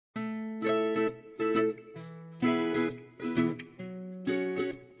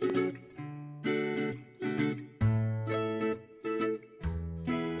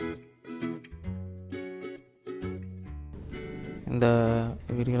இந்த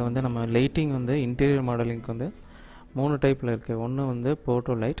வீடியோவில் வந்து நம்ம லைட்டிங் வந்து இன்டீரியர் மாடலிங்க்கு வந்து 3 டைப்பில் இருக்குது. ஒன்று வந்து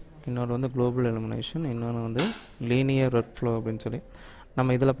போர்ட்ரோ லைட், இன்னொன்று வந்து குளோபல் இலுமினேஷன், இன்னொன்று வந்து லீனியர் ஒர்க் ஃப்ளோ அப்படின்னு சொல்லி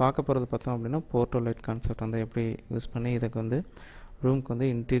நம்ம இதில் பார்க்க போகிறது பார்த்தோம் அப்படின்னா போர்ட்ரோ லைட் கான்செப்ட் வந்து எப்படி யூஸ் பண்ணி இதுக்கு வந்து ரூம்க்கு வந்து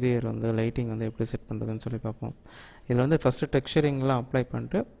இன்டீரியர் வந்து லைட்டிங் வந்து எப்படி செட் பண்ணுறதுன்னு சொல்லி பார்ப்போம். இதில் வந்து ஃபஸ்ட்டு டெக்ஸ்சரிங்லாம் அப்ளை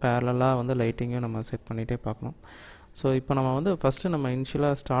பண்ணிட்டு பேரலாக வந்து லைட்டிங்கும் நம்ம செட் பண்ணிகிட்டே பார்க்கணும். ஸோ இப்போ நம்ம வந்து ஃபஸ்ட்டு நம்ம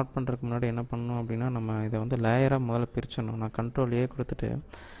இனிஷியலாக ஸ்டார்ட் பண்ணுறதுக்கு முன்னாடி என்ன பண்ணணும் அப்படின்னா நம்ம இதை வந்து லேயராக முதல்ல பிரிச்சிடணும். நான் கண்ட்ரோல் ஏ கொடுத்துட்டு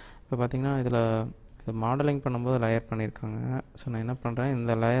இப்போ பார்த்திங்கன்னா இதில் இது மாடலிங் பண்ணும்போது லேயர் பண்ணியிருக்காங்க. ஸோ நான் என்ன பண்ணுறேன்,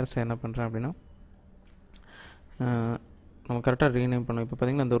 இந்த லேயர்ஸை என்ன பண்ணுறேன் அப்படின்னா நம்ம கரெக்டாக ரீநேம் பண்ணோம். இப்போ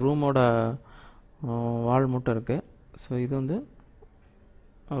பார்த்திங்கன்னா இந்த ரூமோட வால் மட்டும் இருக்குது. ஸோ இது வந்து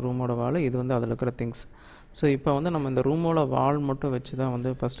ரூமோட வால், இது வந்து அதில் இருக்கிற திங்ஸ். ஸோ இப்போ வந்து நம்ம இந்த ரூமோட வால் மட்டும் வச்சு தான் வந்து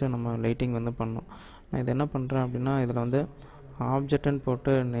ஃபஸ்ட்டு நம்ம லைட்டிங் வந்து பண்ணோம். நான் இது என்ன பண்ணுறேன் அப்படின்னா இதில் வந்து ஆப்ஜெக்ட்னு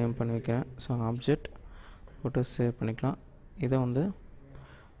போட்டு நேம் பண்ணி வைக்கிறேன். ஸோ ஆப்ஜெக்ட் போட்டு சேவ் பண்ணிக்கலாம். இதை வந்து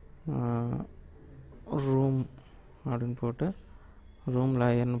ரூம் அப்படின்னு போட்டு ரூம்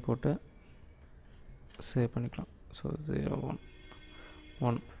லேயர்னு போட்டு சேவ் பண்ணிக்கலாம். ஸோ 0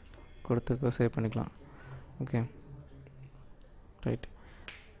 1 கொடுத்து சேவ் பண்ணிக்கலாம். Okay, right.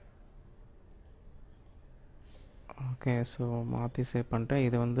 ஓகே, ஸோ மாற்றி சேவ் பண்ணிட்டேன்.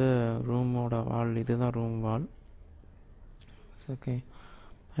 இது வந்து ரூமோட வால், இதுதான் ரூம் வால். So okay,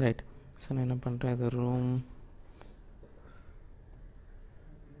 right. ஸோ நான் என்ன பண்ணுறேன், இது ரூம்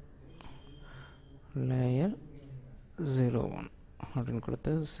லேயர் 01 அப்படின்னு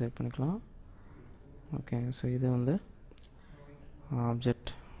கொடுத்து சேவ் பண்ணிக்கலாம். ஓகே, ஸோ இது வந்து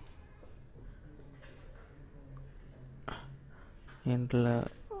ஆப்ஜெக்ட் எண்டில்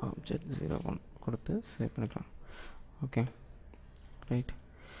ஆப்ஜெக்ட் 01 கொடுத்து சேவ் பண்ணிக்கலாம். Okay, right.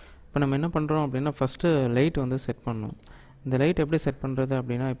 இப்போ நம்ம என்ன பண்ணுறோம் அப்படின்னா ஃபஸ்ட்டு லைட் வந்து செட் பண்ணணும். இந்த லைட் எப்படி செட் பண்ணுறது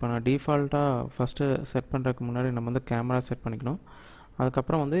அப்படின்னா இப்போ நான் டிஃபால்ட்டாக ஃபஸ்ட்டு செட் பண்ணுறதுக்கு முன்னாடி நம்ம வந்து கேமரா செட் பண்ணிக்கணும்.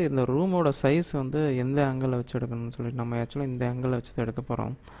 அதுக்கப்புறம் வந்து இந்த ரூமோட சைஸ் வந்து எந்த ஆங்கிளில் வச்சு எடுக்கணும்னு சொல்லிட்டு நம்ம ஆக்சுவலாக இந்த ஆங்கிளில் வச்சு தான் எடுக்க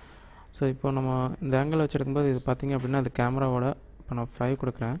போகிறோம். ஸோ இப்போ நம்ம இந்த ஆங்கிளில் வச்சு எடுக்கும்போது இது பார்த்திங்க அப்படின்னா அது கேமராவோட இப்போ நான் 5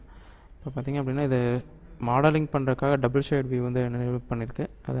 கொடுக்குறேன். இப்போ பார்த்திங்க அப்படின்னா இது மாடலிங் பண்ணுறதுக்காக டபுள் ஷேட் வியூ வந்து எனேபிள் பண்ணியிருக்கு.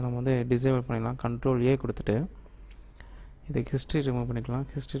 அதை நம்ம வந்து டிசேபிள் பண்ணிடலாம். கண்ட்ரோல் ஏ கொடுத்துட்டு இதுக்கு ஹிஸ்ட்ரி ரிமூவ் பண்ணிக்கலாம்.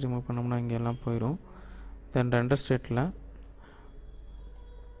 ஹிஸ்ட்ரி ரிமூவ் பண்ணோம்னா இங்கே எல்லாம் போயிடும். தென் ரெண்டர் ஸ்டேட்டில்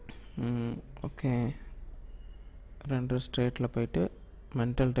ஓகே, ரெண்டர் ஸ்டேட்டில் போயிட்டு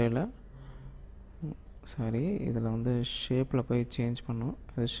மென்டல் டேயில் சாரி இதில் வந்து ஷேப்பில் போய் சேஞ்ச் பண்ணோம்.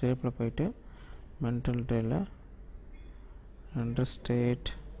 அது ஷேப்பில் போயிட்டு மென்டல் டேயில் render state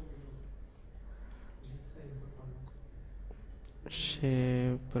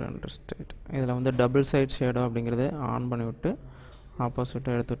shape render state இதில் வந்து டபுள் சைட் ஷேடோ அப்படிங்கிறத ஆன் பண்ணி விட்டு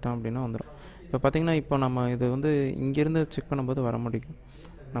ஆப்போசிட்டாக எடுத்துவிட்டோம் அப்படின்னா வந்துடும். இப்போ பார்த்திங்கன்னா இப்போ நம்ம இது வந்து இங்கேருந்து செக் பண்ணும்போது வர முடியும்,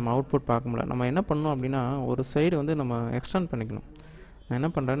 நம்ம அவுட்புட் பார்க்க முடியல. நம்ம என்ன பண்ணணும் அப்படின்னா ஒரு சைடு வந்து நம்ம எக்ஸ்டெண்ட் பண்ணிக்கணும். நான்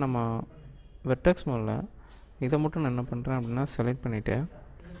என்ன பண்ணுறேன், நம்ம வெர்டெக்ஸ் மோடில் இதை மட்டும் நான் என்ன பண்ணுறேன் அப்படின்னா செலக்ட் பண்ணிவிட்டு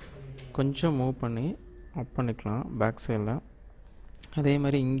கொஞ்சம் மூவ் பண்ணி அப் பண்ணிக்கலாம் பேக் சைடில். அதே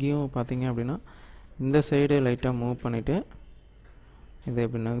மாதிரி இங்கேயும் பார்த்திங்க அப்படின்னா இந்த சைடு லைட்டாக மூவ் பண்ணிவிட்டு இதை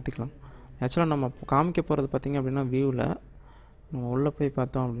எப்படி நகர்த்திக்கலாம். ஆக்சுவலாக நம்ம காமிக்க போகிறது பார்த்திங்க அப்படின்னா வியூவில் நம்ம உள்ளே போய்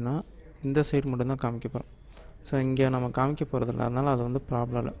பார்த்தோம் அப்படின்னா இந்த சைடு மட்டும்தான் காமிக்க போகிறோம். ஸோ இங்கே நம்ம காமிக்க போகிறதில்ல, அதனால் அது வந்து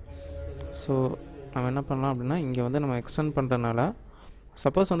ப்ராப்ளம் இல்லை. ஸோ நம்ம என்ன பண்ணலாம் அப்படின்னா இங்கே வந்து நம்ம எக்ஸ்டெண்ட் பண்ணுறதுனால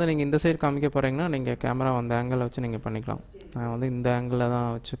சப்போஸ் வந்து நீங்கள் இந்த சைடு காமிக்க போகிறீங்கன்னா நீங்கள் கேமரா அந்த ஆங்கிளில் வச்சு நீங்கள் பண்ணிக்கலாம். நான் வந்து இந்த ஆங்கிளில் தான்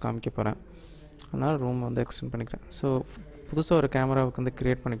வச்சு காமிக்க போகிறேன், அதனால் ரூம் வந்து எக்ஸ்டெண்ட் பண்ணிக்கிறேன். ஸோ புதுசாக ஒரு கேமராவுக்கு வந்து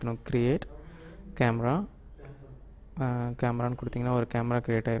க்ரியேட் பண்ணிக்கணும். க்ரியேட் கேமரா கேமரான்னு கொடுத்திங்கன்னா ஒரு கேமரா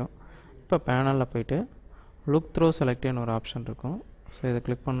க்ரியேட் ஆகிரும். இப்போ பேனலில் போய்ட்டு லுக் த்ரோ செலக்டேன்னு ஒரு ஆப்ஷன் இருக்கும். ஸோ இதை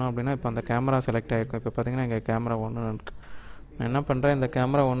கிளிக் பண்ணோம் அப்படின்னா இப்போ அந்த கேமரா செலக்ட் ஆகிருக்கும். இப்போ பார்த்திங்கன்னா இங்கே கேமரா 1 இருக்குது. நான் என்ன பண்ணுறேன், இந்த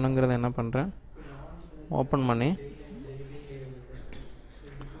கேமரா 1ங்கிறத என்ன பண்ணுறேன் ஓப்பன் பண்ணி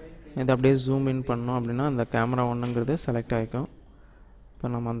இதை அப்படியே ஜூம் இன் பண்ணோம் அப்படின்னா அந்த கேமரா 1ங்கிறது செலக்ட் ஆகிக்கும். இப்போ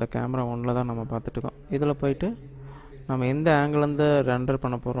நம்ம அந்த கேமரா 1ல் தான் நம்ம பார்த்துட்ருக்கோம். இதில் போய்ட்டு நம்ம எந்த ஆங்கிலேருந்து ரெண்டர்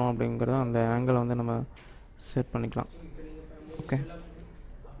பண்ண போகிறோம் அப்படிங்கிறத அந்த ஆங்கிளை வந்து நம்ம செட் பண்ணிக்கலாம். Okay,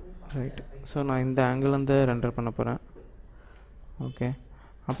 right. ஸோ நான் இந்த ஆங்கிலேருந்து ரெண்டர் பண்ண போகிறேன். ஓகே,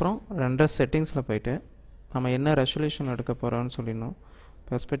 அப்புறம் ரெண்டர் செட்டிங்ஸில் போய்ட்டு நம்ம என்ன ரெசல்யூஷன் எடுக்க போகிறோம்னு சொல்லிடணும்.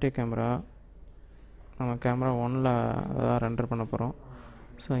 பெர்ஸ்பெக்டிவ் கேமரா நம்ம கேமரா 1ல் அதான் ரெண்டர் பண்ண போகிறோம்.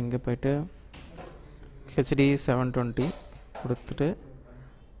 ஸோ இங்கே போய்ட்டு HD 720 கொடுத்துட்டு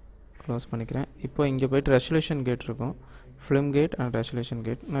க்ளோஸ் பண்ணிக்கிறேன். இப்போ இங்கே போய்ட்டு ரெசல்யூஷன் கேட் இருக்கும், film gate and resolution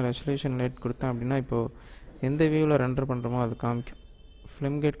gate. நான் ரெசல்யூஷன் கேட் கொடுத்தேன் அப்படின்னா இப்போது எந்த வியூவில் ரெண்டர் பண்ணுறோமோ அது காமிக்கும்.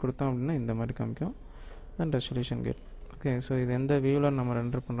 ஃபிலிம் கேட் கொடுத்தோம் அப்படின்னா இந்த மாதிரி காமிக்கும். தென் ரெசல்யூஷன் கேட். ஓகே, ஸோ இது எந்த வியூவில் நம்ம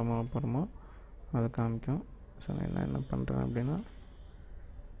ரெண்டர் பண்ணுறோமோ அது காமிக்கும். ஸோ நான் என்ன பண்ணுறேன் அப்படின்னா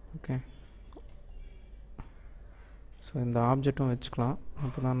ஓகே ஸோ இந்த ஆப்ஜெக்ட்டும் வச்சுக்கலாம்.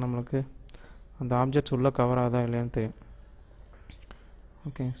 அப்போ தான் நம்மளுக்கு அந்த ஆப்ஜெக்ட்ஸ் உள்ளே கவர் ஆகுதா இல்லையான்னு தெரியும்.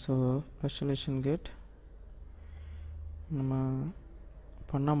 ஓகே, ஸோ ரெசல்யூஷன் கேட் நம்ம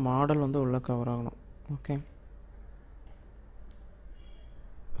பண்ண மாடல் வந்து உள்ளே கவர் ஆகணும். ஓகே,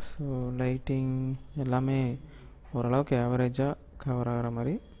 ஸோ லைட்டிங் எல்லாமே ஓரளவுக்கு ஆவரேஜாக கவர் ஆகிற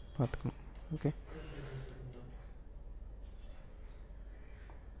மாதிரி பார்த்துக்கணும். ஓகே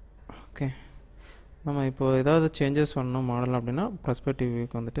ஓகே நம்ம இப்போது ஏதாவது சேஞ்சஸ் பண்ணணும் மாடல் அப்படின்னா பெர்ஸ்பெக்டிவ்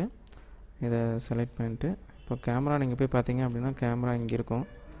வியூக்கு வந்துட்டு இதை செலக்ட் பண்ணிவிட்டு இப்போ கேமரா நீங்கள் போய் பார்த்தீங்க அப்படின்னா கேமரா இங்கே இருக்கும்.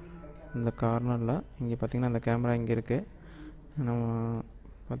 இந்த கார்னரில் இங்கே பார்த்தீங்கன்னா இந்த கேமரா இங்கே இருக்குது. நம்ம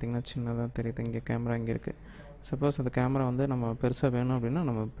பார்த்திங்கன்னா சின்னதாக தெரியுது. இங்கே கேமரா இங்கே இருக்குது. சப்போஸ் அந்த கேமரா வந்து நம்ம பெருசாக வேணும் அப்படின்னா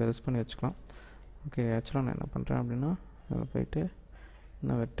நம்ம பெருசு பண்ணி வச்சுக்கலாம். ஓகே, ஆக்சுவலாக நான் என்ன பண்ணுறேன் அப்படின்னா அதில் போய்ட்டு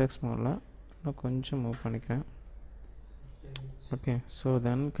நான் வெர்டெக்ஸ் மோடில் இன்னும் கொஞ்சம் மூவ் பண்ணிக்கிறேன். ஓகே, ஸோ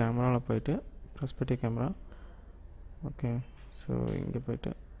தென் கேமராவில் போய்ட்டு பெர்ஸ்பெக்டிவ் கேமரா. ஓகே, ஸோ இங்கே போய்ட்டு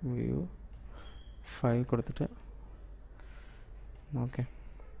வியூ 5 கொடுத்துட்டு ஓகே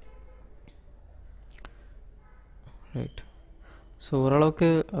ரைட். ஸோ ஓரளவுக்கு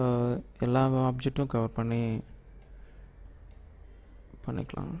எல்லா ஆப்ஜெக்ட்டும் கவர்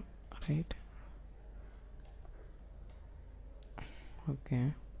பண்ணிக்கலாம். Right, okay.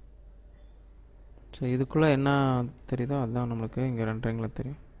 ஸோ இதுக்குள்ளே என்ன தெரியுதோ அதுதான் நம்மளுக்கு இங்கே ரெண்டரிங்கில்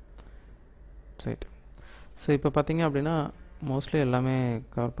தெரியும். ரைட், ஸோ இப்போ பார்த்தீங்க அப்படின்னா மோஸ்ட்லி எல்லாமே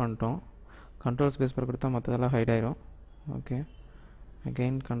கவர் பண்ணிட்டோம். கண்ட்ரோல் ஸ்பேஸ் பார் கொடுத்தா மற்றதெல்லாம் ஹைட் ஆயிரும். Okay,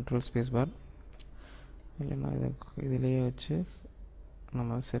 again control space bar இல்லைன்னா இதிலேயே வச்சு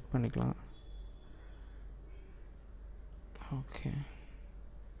நம்ம செட் பண்ணிக்கலாம். Okay,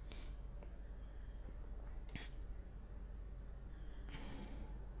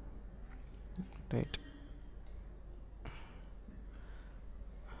 right.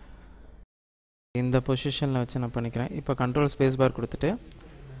 இந்த பொசிஷனில் வச்சு நான் பண்ணிக்கிறேன். இப்போ கண்ட்ரோல் ஸ்பேஸ் பார் கொடுத்துட்டு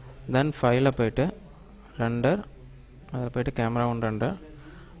தென் ஃபைலில் போய்ட்டு ரெண்டர், அதில் போய்ட்டு கேமரா 1 ரெண்டர்.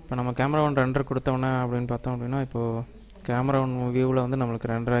 இப்போ நம்ம கேமரா 1 ரெண்டர் கொடுத்தோன்னே அப்படின்னு பார்த்தோம் அப்படின்னா இப்போது கேமரா 1 வியூவில் வந்து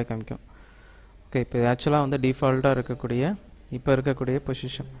நம்மளுக்கு ரெண்டராக காமிக்கும். ஓகே, இப்போ ஆக்சுவலாக வந்து டிஃபால்ட்டாக இருக்கக்கூடிய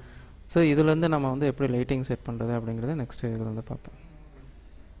பொசிஷன். ஸோ இதுலேருந்து நம்ம வந்து எப்படி லைட்டிங் செட் பண்ணுறது அப்படிங்கிறத நெக்ஸ்ட் இதில் வந்து பார்ப்போம்.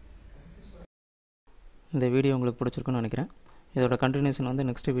 இந்த வீடியோ உங்களுக்கு பிடிச்சிருக்குன்னு நினைக்கிறேன். இதோட கண்டினியூஷன் வந்து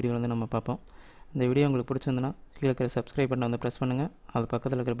நெக்ஸ்ட் வீடியோவில் வந்து நம்ம பார்ப்போம். இந்த வீடியோ உங்களுக்கு பிடிச்சிருந்துன்னா கீழே இருக்கிற சப்ஸ்கிரைப் பட்டனை வந்து ப்ரெஸ் பண்ணுங்கள். அது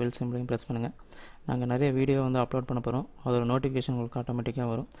பக்கத்தில் இருக்கிற பெல் சிம்பிளையும் ப்ரெஸ் பண்ணுங்கள். நாங்கள் நிறைய வீடியோ வந்து அப்லோட் பண்ண போகிறோம். அதோட நோட்டிஃபிகேஷன் உங்களுக்கு ஆட்டோமேட்டிக்காக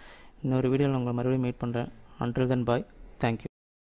வரும். இன்னொரு வீடியோவில் உங்களை மறுபடியும் மீட் பண்ணுறேன். Until then, bye. Thank you.